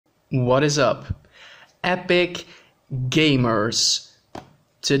What is up, epic gamers?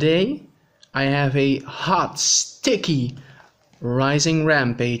 Today I have a hot, sticky Rising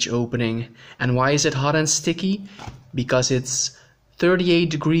Rampage opening. And why is it hot and sticky? Because it's 38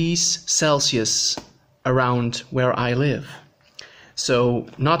 degrees Celsius around where I live. So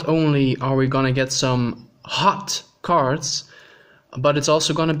not only are we gonna get some hot cards, but it's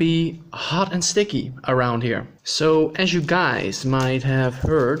also gonna be hot and sticky around here. So as you guys might have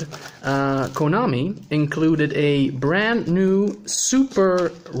heard, Konami included a brand new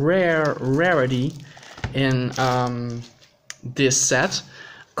super rare rarity in this set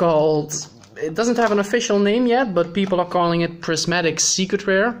called, it doesn't have an official name yet, but people are calling it Prismatic Secret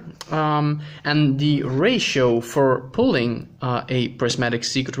rare. And the ratio for pulling a Prismatic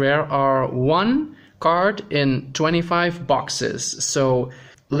Secret rare are 1 card in 25 boxes. So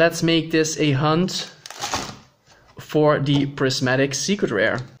let's make this a hunt for the Prismatic Secret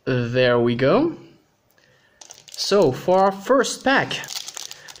rare. There we go. So for our first pack,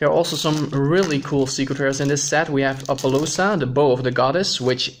 there are also some really cool secret rares in this set. We have Apollousa, the Bow of the Goddess,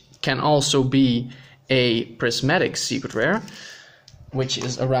 which can also be a Prismatic Secret rare, which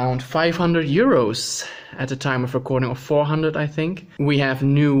is around 500 euros at the time of recording, or 400 I think. We have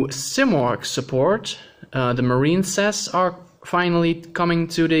new Simorgh support. The Marine sets are finally coming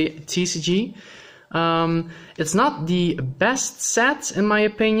to the TCG. It's not the best set in my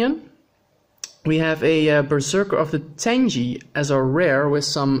opinion. We have a Berserker of the Tenji as our rare with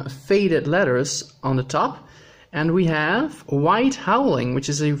some faded letters on the top. And we have White Howling, which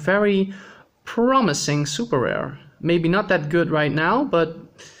is a very promising super rare. Maybe not that good right now, but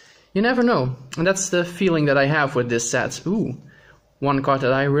you never know. And that's the feeling that I have with this set. Ooh, one card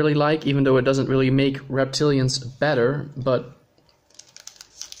that I really like, even though it doesn't really make Reptilians better, but...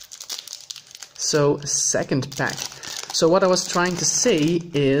 So, second pack. So what I was trying to say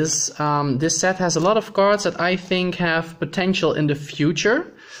is, this set has a lot of cards that I think have potential in the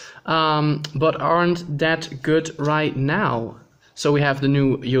future, but aren't that good right now. So we have the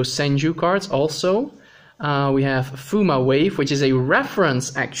new Yosenju cards also. We have Fuma Wave, which is a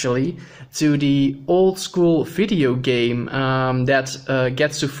reference actually to the old school video game that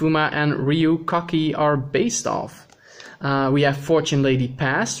Getsu Fuma and Ryu Kaki are based off. We have Fortune Lady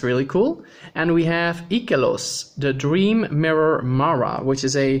Past, really cool. And we have Ikelos, the Dream Mirror Mara, which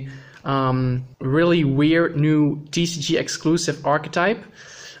is a really weird new TCG exclusive archetype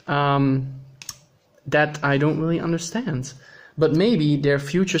that I don't really understand. But maybe their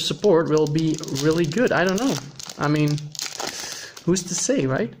future support will be really good. I don't know. I mean, who's to say,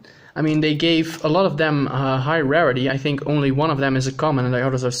 right? I mean, they gave a lot of them high rarity. I think only one of them is a common and the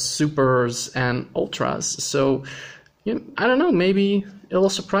others are supers and ultras. So, you know, I don't know. Maybe it will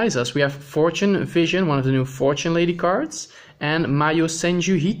surprise us. We have Fortune Vision, one of the new Fortune Lady cards, and Mayo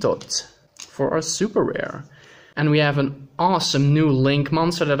Senju Hitot for our super rare. And we have an awesome new Link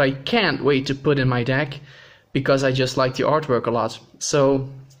monster that I can't wait to put in my deck, because I just like the artwork a lot. So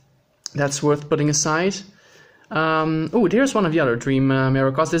that's worth putting aside. Oh, here's one of the other Dream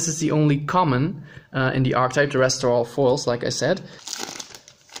Mirror cards. This is the only common in the archetype. The rest are all foils, like I said.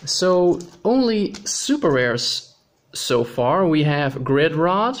 So only super rares so far. We have Grid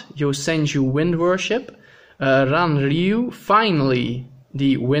Rod, Yosenju Wind Worship, Ranryu. Finally,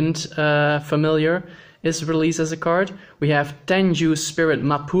 the Wind familiar is released as a card. We have Tenju Spirit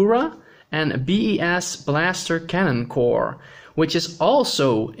Mapura, and BES Blaster Cannon Core, which is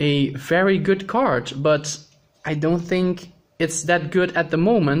also a very good card, but I don't think it's that good at the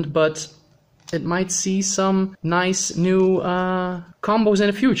moment, but it might see some nice new combos in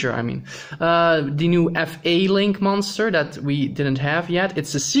the future. I mean, the new FA Link monster that we didn't have yet,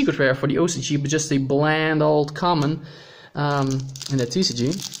 it's a secret rare for the OCG, but just a bland old common in the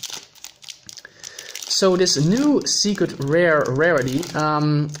TCG. So this new secret rare rarity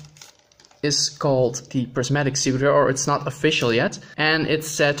is called the Prismatic Secret, or it's not official yet, and it's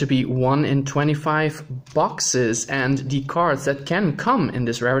said to be 1 in 25 boxes, and the cards that can come in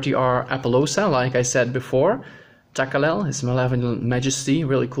this rarity are Apollousa, like I said before, Takalel, his Malevolent Majesty,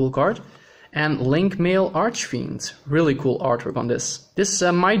 really cool card, and Link Male Archfiend, really cool artwork on this. This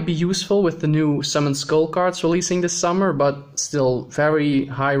might be useful with the new Summon Skull cards releasing this summer, but still very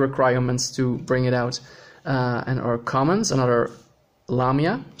high requirements to bring it out. And our commons, another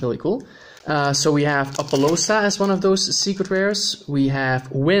Lamia, really cool. So we have Apollousa as one of those secret rares. We have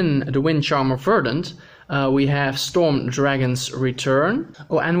the Wind Charmer Verdant. We have Storm Dragon's Return.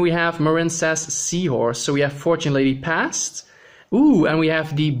 Oh, and we have Marincess Seahorse. So we have Fortune Lady Past. Ooh, and we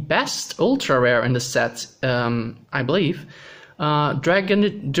have the best ultra rare in the set, I believe.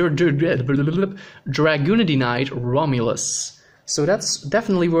 Dragonity Knight Romulus. So that's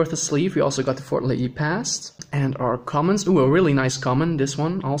definitely worth a sleeve. We also got the Fortnightly Past. And our commons. Ooh, a really nice common, this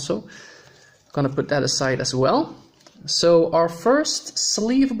one also. Gonna put that aside as well. So our first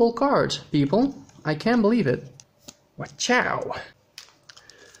sleevable card, people. I can't believe it. Wachow!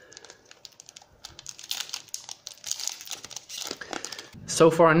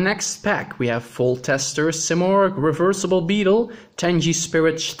 So for our next pack, we have Full Tester, Simorg, Reversible Beetle, Tenji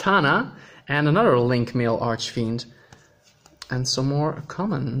Spirit Chitana, and another Link Mail Archfiend. And some more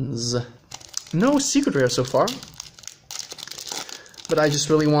commons. No secret rare so far. But I just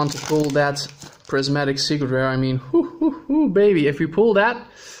really want to pull that Prismatic Secret rare. I mean, baby, if we pull that,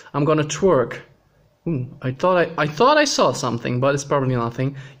 I'm gonna twerk. Ooh, I thought I saw something, but it's probably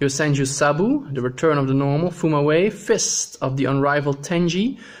nothing. Yosenju Sabu, the Return of the Normal, Fumaway, Fist of the Unrivaled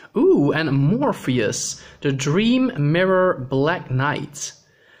Tenji. Ooh, and Morpheus, the Dream Mirror Black Knight.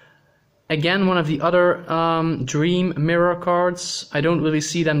 Again, one of the other Dream Mirror cards. I don't really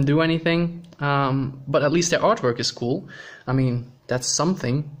see them do anything, but at least their artwork is cool. I mean, that's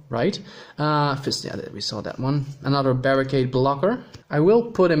something, right? Fist, yeah, we saw that one. Another Barricade Blocker. I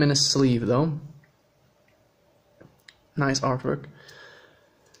will put him in a sleeve, though. Nice artwork.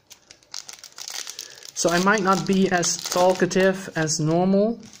 So I might not be as talkative as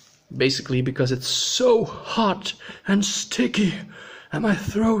normal, basically because it's so hot and sticky and my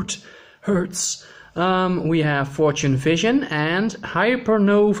throat hurts. We have Fortune Vision and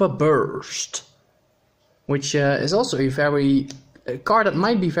Hypernova Burst, which is also a card that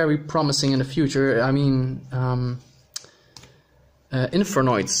might be very promising in the future. I mean,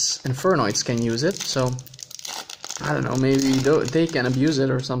 Infernoids can use it, so I don't know, maybe they can abuse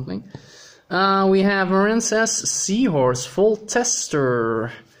it or something. We have Marincess Seahorse, Full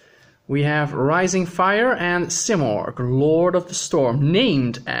Tester. We have Rising Fire and Simorg, Lord of the Storm,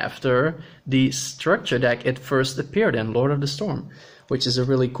 named after the structure deck it first appeared in, Lord of the Storm, which is a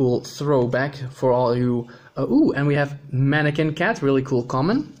really cool throwback for all you... ooh, and we have Mannequin Cat, really cool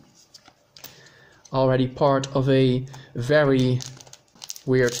common. Already part of a very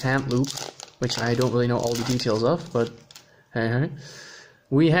weird hand loop, which I don't really know all the details of, but hey.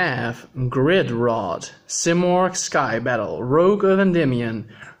 We have Grid Rod, Simorg Sky Battle, Rogue of Endymion,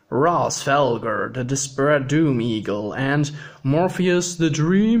 Ross Felger, the Desperate Doom Eagle, and Morpheus, the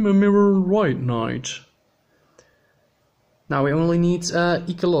Dream Mirror White Knight. Now we only need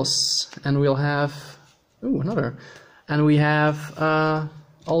Ikelos, and we'll have... ooh, another. And we have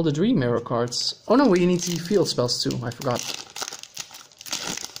all the Dream Mirror cards. Oh no, we need the field spells too, I forgot.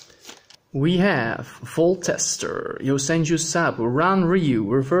 We have Full Tester, Yosenju Sabu, Ran Ryu,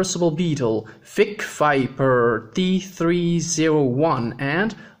 Reversible Beetle, Vic Viper, T301,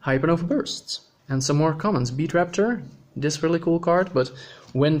 and Hypernova Bursts. And some more commons. Beat Raptor, this really cool card, but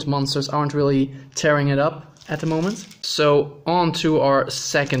wind monsters aren't really tearing it up at the moment. So on to our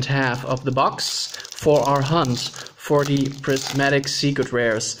second half of the box for our hunt for the Prismatic Secret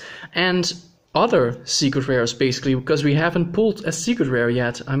rares. And other secret rares, basically, because we haven't pulled a secret rare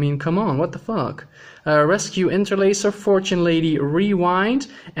yet. I mean, come on, what the fuck? Rescue Interlacer, Fortune Lady Rewind,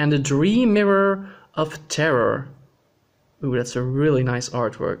 and the Dream Mirror of Terror. Ooh, that's a really nice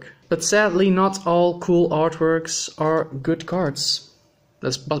artwork. But sadly, not all cool artworks are good cards.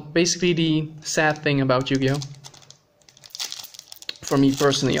 That's basically the sad thing about Yu-Gi-Oh! For me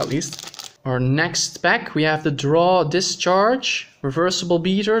personally, at least. Our next pack, we have the Draw Discharge, Reversible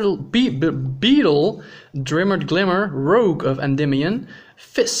Beetle, Drimmered Glimmer, Rogue of Endymion,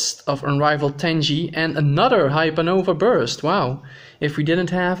 Fist of Unrivaled Tenji, and another Hypernova Burst. Wow, if we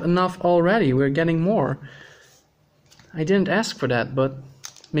didn't have enough already, we're getting more. I didn't ask for that, but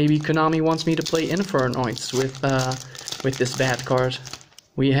maybe Konami wants me to play Infernoids with this bad card.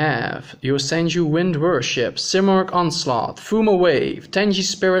 We have Yosenju Wind Worship, Simorg Onslaught, Fuma Wave, Tenji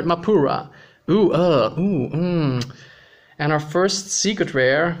Spirit Mapura. And our first secret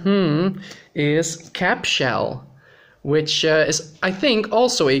rare, is Capshell, which is, I think,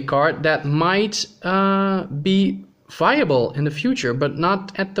 also a card that might be viable in the future, but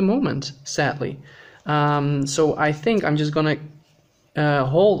not at the moment, sadly. So I think I'm just gonna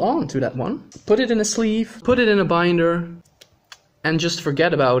hold on to that one, put it in a sleeve, put it in a binder, and just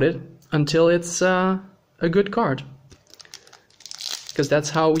forget about it until it's a good card. Because that's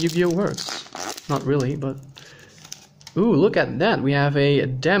how Yu-Gi-Oh! Works. Not really, but... ooh, look at that. We have a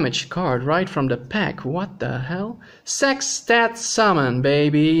damage card right from the pack. What the hell? Sextat Summon,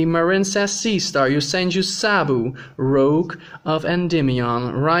 baby. Marincess Seastar, Yosenju Sabu, Rogue of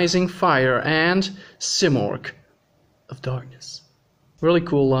Endymion, Rising Fire, and Simorg of Darkness. Really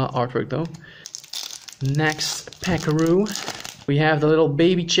cool artwork, though. Next packaroo. We have the little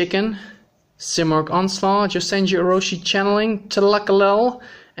baby chicken, Simurgh Onslaught, Yosenju Orochi Channeling, Tlakalel,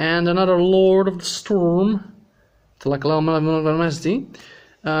 and another Lord of the Storm, Tlakalel Malamazdi,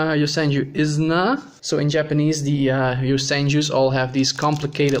 Yosenju Izna. So in Japanese, the Yosenjus all have these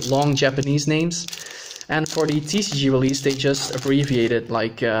complicated long Japanese names. And for the TCG release, they just abbreviated,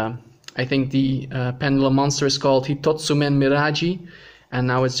 like, I think the Pendulum Monster is called Hitotsumen Miraji, and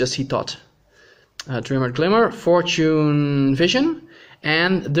now it's just Hitot. Dreamer Glimmer, Fortune Vision,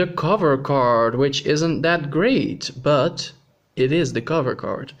 and the cover card, which isn't that great, but it is the cover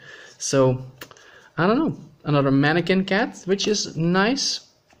card. So, I don't know. Another Mannequin Cat, which is nice.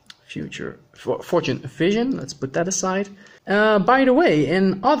 Fortune Vision, let's put that aside. By the way,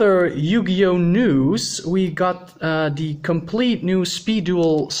 in other Yu-Gi-Oh! News, we got the complete new Speed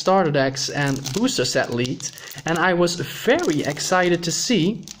Duel starter decks and booster set leaked, and I was very excited to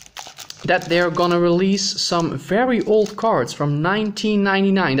see that they're gonna release some very old cards from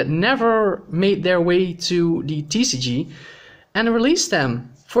 1999 that never made their way to the TCG and release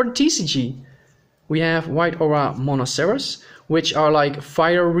them for the TCG. We have White Aura Monoceros, which are like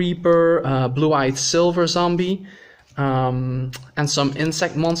Fire Reaper, Blue-Eyed Silver Zombie, and some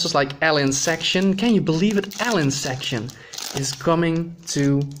insect monsters like Alien Section. Can you believe it? Alien Section is coming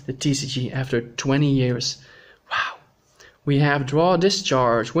to the TCG after 20 years. Wow. We have Draw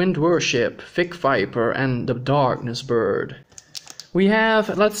Discharge, Wind Worship, Vic Viper, and the Darkness Bird. We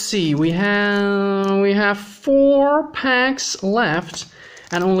have, let's see, we have 4 packs left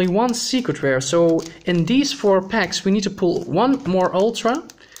and only 1 secret rare. So in these 4 packs, we need to pull 1 more Ultra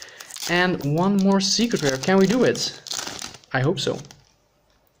and 1 more secret rare. Can we do it? I hope so,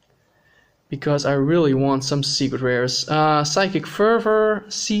 because I really want some secret rares. Psychic Fervor,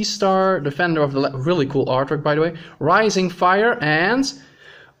 Sea Star, Defender of the really cool artwork, by the way. Rising Fire, and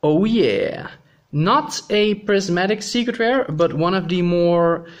oh yeah, not a Prismatic Secret Rare, but one of the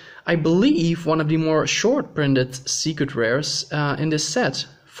more, I believe, one of the more short printed secret rares in this set.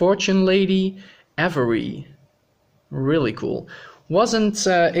 Fortune Lady Avery, really cool. Wasn't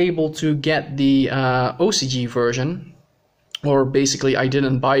able to get the OCG version. Or basically, I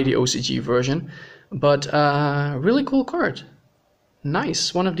didn't buy the OCG version, but really cool card.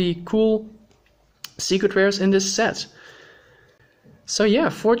 Nice, one of the cool secret rares in this set. So yeah,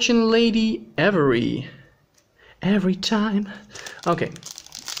 Fortune Lady Avery. Every time. Okay.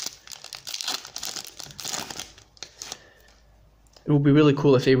 It would be really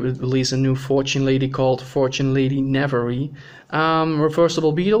cool if they would release a new Fortune Lady called Fortune Lady Nevery.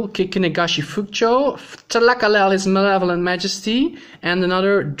 Reversible Beetle, Kikinagashi Fucho, Tlakalel His Malevolent Majesty, and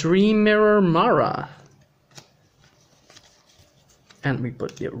another Dream Mirror Mara. And we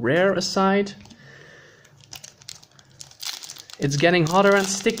put the rare aside. It's getting hotter and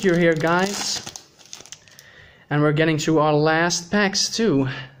stickier here, guys. And we're getting to our last packs too.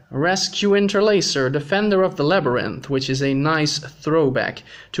 Rescue Interlacer, Defender of the Labyrinth, which is a nice throwback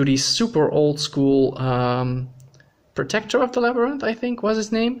to the super old school Protector of the Labyrinth, I think was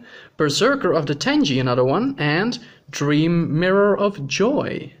his name. Berserker of the Tenji, another one, and Dream Mirror of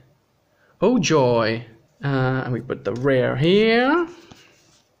Joy. Oh joy. And we put the rare here.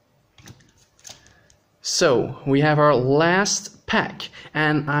 So, we have our last pack,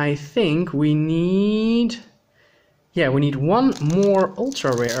 and I think we need... Yeah, we need 1 more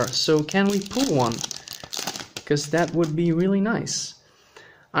ultra rare, so can we pull one? Because that would be really nice.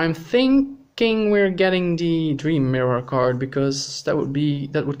 I'm thinking we're getting the Dream Mirror card, because that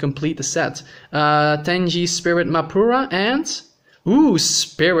would complete the set. Tenji Spirit Mapura and... Ooh,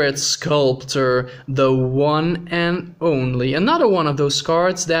 Spirit Sculptor, the one and only. Another one of those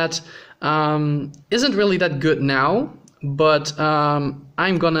cards that isn't really that good now, but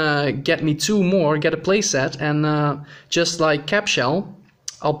I'm gonna get me 2 more, get a playset, and just like Capshell,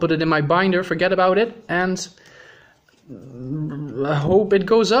 I'll put it in my binder, forget about it, and I hope it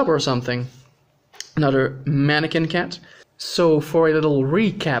goes up or something. Another Mannequin Cat. So for a little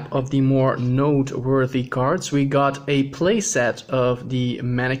recap of the more noteworthy cards, we got a playset of the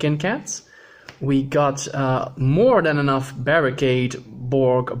Mannequin Cats. We got more than enough Barricade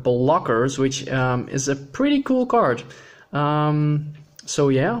Borg blockers, which is a pretty cool card. So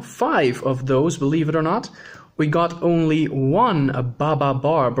yeah, 5 of those, believe it or not. We got only 1 Baba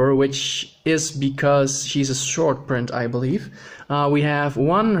Barber, which is because she's a short print, I believe. We have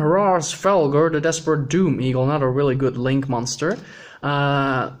 1 Rars Felger, the Desperate Doom Eagle, another really good Link monster.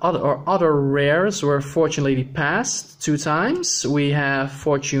 Other rares were Fortune Lady Past 2 times. We have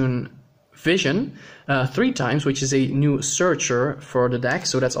Fortune Vision 3 times, which is a new searcher for the deck,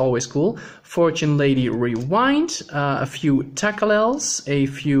 so that's always cool. Fortune Lady Rewind, a few Takalels, a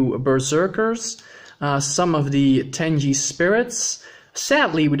few Berserkers, some of the Tenji Spirits,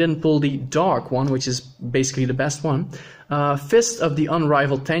 Sadly, we didn't pull the dark one, which is basically the best one. Fist of the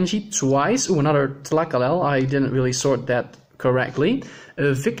Unrivaled Tenji twice. Ooh, another Tlakalel. I didn't really sort that correctly.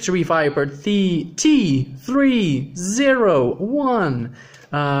 Victory Viper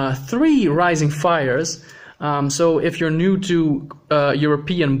T301. 3 Rising Fires. So if you're new to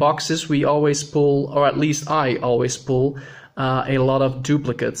European boxes, we always pull, or at least I always pull, a lot of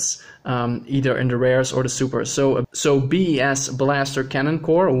duplicates, either in the rares or the supers. So BES Blaster Cannon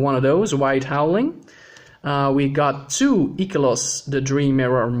Core, one of those, White Howling. We got 2 Ikelos, the Dream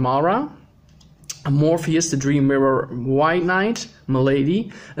Mirror Mara. Morpheus, the Dream Mirror White Knight,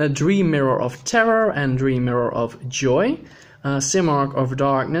 Milady. Dream Mirror of Terror and Dream Mirror of Joy. Simarch of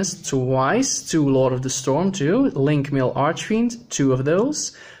Darkness twice, 2 Lord of the Storm, 2, Link Mill Archfiend, 2 of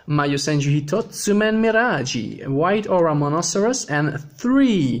those, Mayosenju Hitotsumen Miraji, White Aura Monoceros, and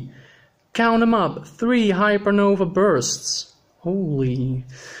 3, count them up, 3 Hypernova Bursts. Holy.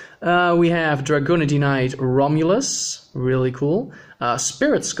 We have Dragonity Knight Romulus, really cool,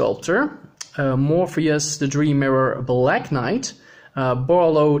 Spirit Sculptor, Morpheus the Dream Mirror Black Knight,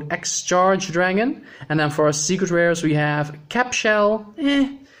 Borlode X-Charge Dragon, and then for our secret rares we have Capshell,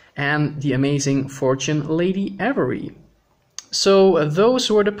 and the amazing Fortune Lady Avery. So those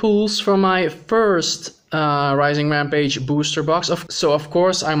were the pulls from my first Rising Rampage booster box. So of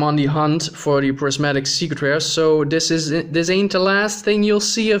course I'm on the hunt for the Prismatic Secret rares, so this ain't the last thing you'll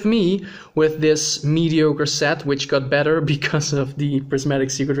see of me with this mediocre set, which got better because of the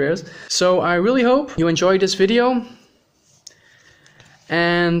Prismatic Secret rares. So I really hope you enjoyed this video,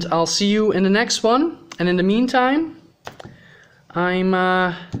 and I'll see you in the next one. And in the meantime, I'm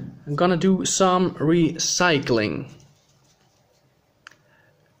gonna do some recycling.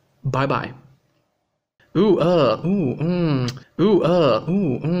 Bye bye. Ooh, ooh, ooh, ooh, ooh,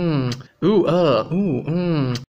 ooh, ooh, ooh.